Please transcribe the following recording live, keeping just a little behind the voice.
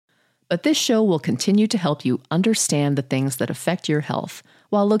But this show will continue to help you understand the things that affect your health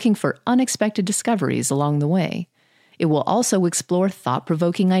while looking for unexpected discoveries along the way. It will also explore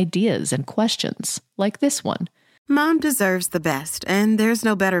thought-provoking ideas and questions, like this one. Mom deserves the best, and there's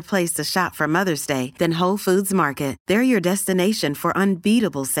no better place to shop for Mother's Day than Whole Foods Market. They're your destination for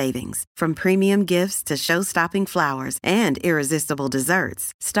unbeatable savings, from premium gifts to show-stopping flowers and irresistible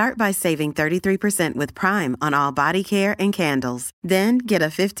desserts. Start by saving 33% with Prime on all body care and candles. Then get a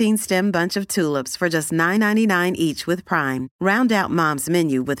 15-stem bunch of tulips for just $9.99 each with Prime. Round out Mom's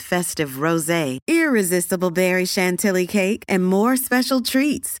menu with festive rosé, irresistible berry chantilly cake, and more special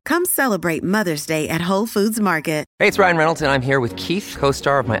treats. Come celebrate Mother's Day at Whole Foods Market. Hey, it's Ryan Reynolds, and I'm here with Keith,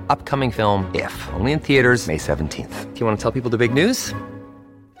 co-star of my upcoming film, If, only in theaters May 17th. Do you want to tell people the big news?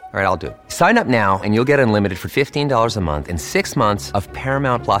 All right, I'll do it. Sign up now and you'll get unlimited for $15 a month and 6 months of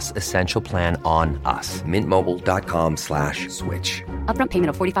Paramount Plus Essential Plan on us. MintMobile.com/switch. Upfront payment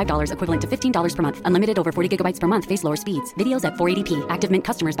of $45 equivalent to $15 per month. Unlimited over 40 gigabytes per month. Face lower speeds. Videos at 480p. Active Mint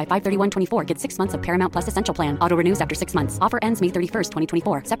customers by 531.24 get 6 months of Paramount Plus Essential Plan. Auto renews after 6 months. Offer ends May 31st,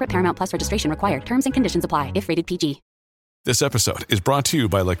 2024. Separate Paramount Plus registration required. Terms and conditions apply if rated PG. This episode is brought to you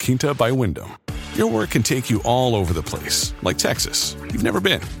by La Quinta by Wyndham. Your work can take you all over the place, like Texas. You've never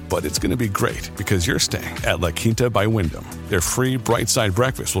been, but it's going to be great because you're staying at La Quinta by Wyndham. Their free Bright Side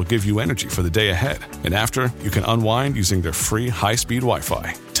breakfast will give you energy for the day ahead. And after, you can unwind using their free high-speed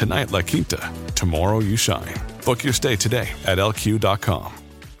Wi-Fi. Tonight, La Quinta. Tomorrow, you shine. Book your stay today at lq.com.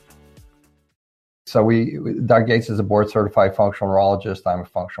 So Dr. Gates is a board-certified functional neurologist. I'm a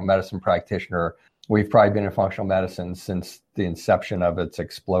functional medicine practitioner. We've probably been in functional medicine since the inception of its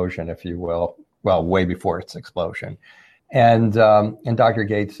explosion, if you will. Well, way before its explosion. And Dr.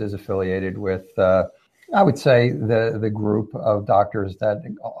 Gates is affiliated with, I would say, the group of doctors that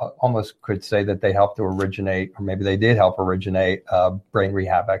almost could say that they helped to originate, or maybe they did help originate, brain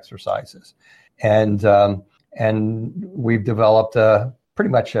rehab exercises. And we've developed pretty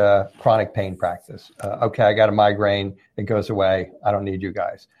much a chronic pain practice. Okay, I got a migraine. It goes away. I don't need you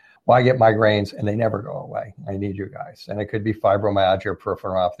guys. Well, I get migraines and they never go away. I need you guys. And it could be fibromyalgia or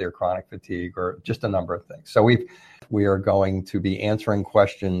peripheral neuropathy or chronic fatigue or just a number of things. So we are going to be answering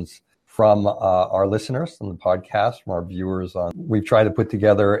questions from our listeners on the podcast, from our viewers. We've tried to put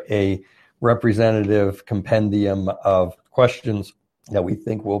together a representative compendium of questions that we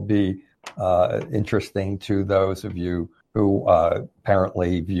think will be interesting to those of you who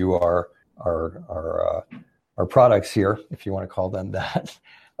apparently view our products here, if you want to call them that,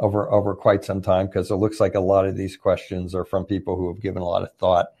 over quite some time, because it looks like a lot of these questions are from people who have given a lot of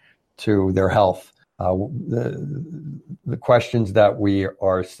thought to their health. The questions that we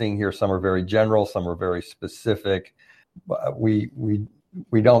are seeing here, some are very general, some are very specific. We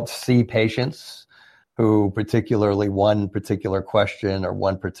don't see patients who particularly one particular question or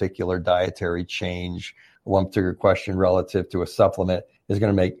one particular dietary change, one particular question relative to a supplement is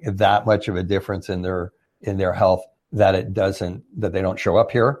going to make that much of a difference in their health that they don't show up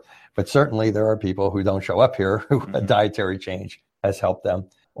here. But certainly there are people who don't show up here who a dietary change has helped them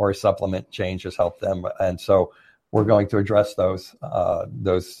or a supplement change has helped them. And so we're going to address those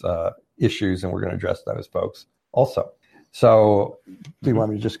issues, and we're going to address those folks also. So do you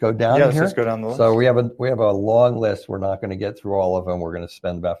want me to just go down here? Yeah, let's just go down the list. So we have a long list. We're not going to get through all of them. We're going to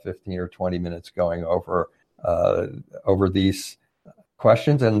spend about 15 or 20 minutes going over these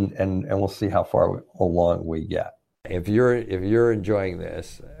questions, and we'll see how far along we get. If you're enjoying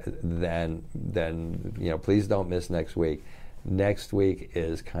this, then please don't miss next week. Next week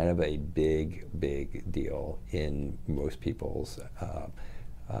is kind of a big deal in most people's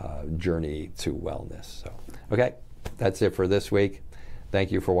journey to wellness. So, okay, that's it for this week.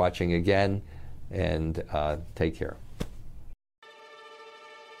 Thank you for watching again, and take care.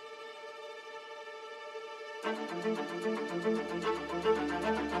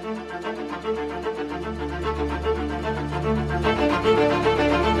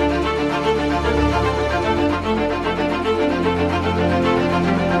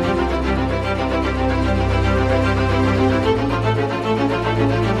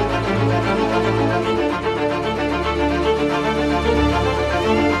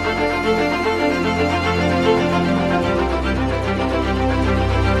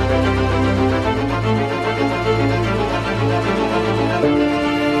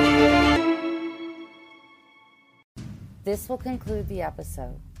 This will conclude the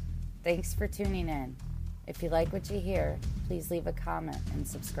episode. Thanks for tuning in. If you like what you hear, please leave a comment and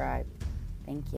subscribe. Thank you.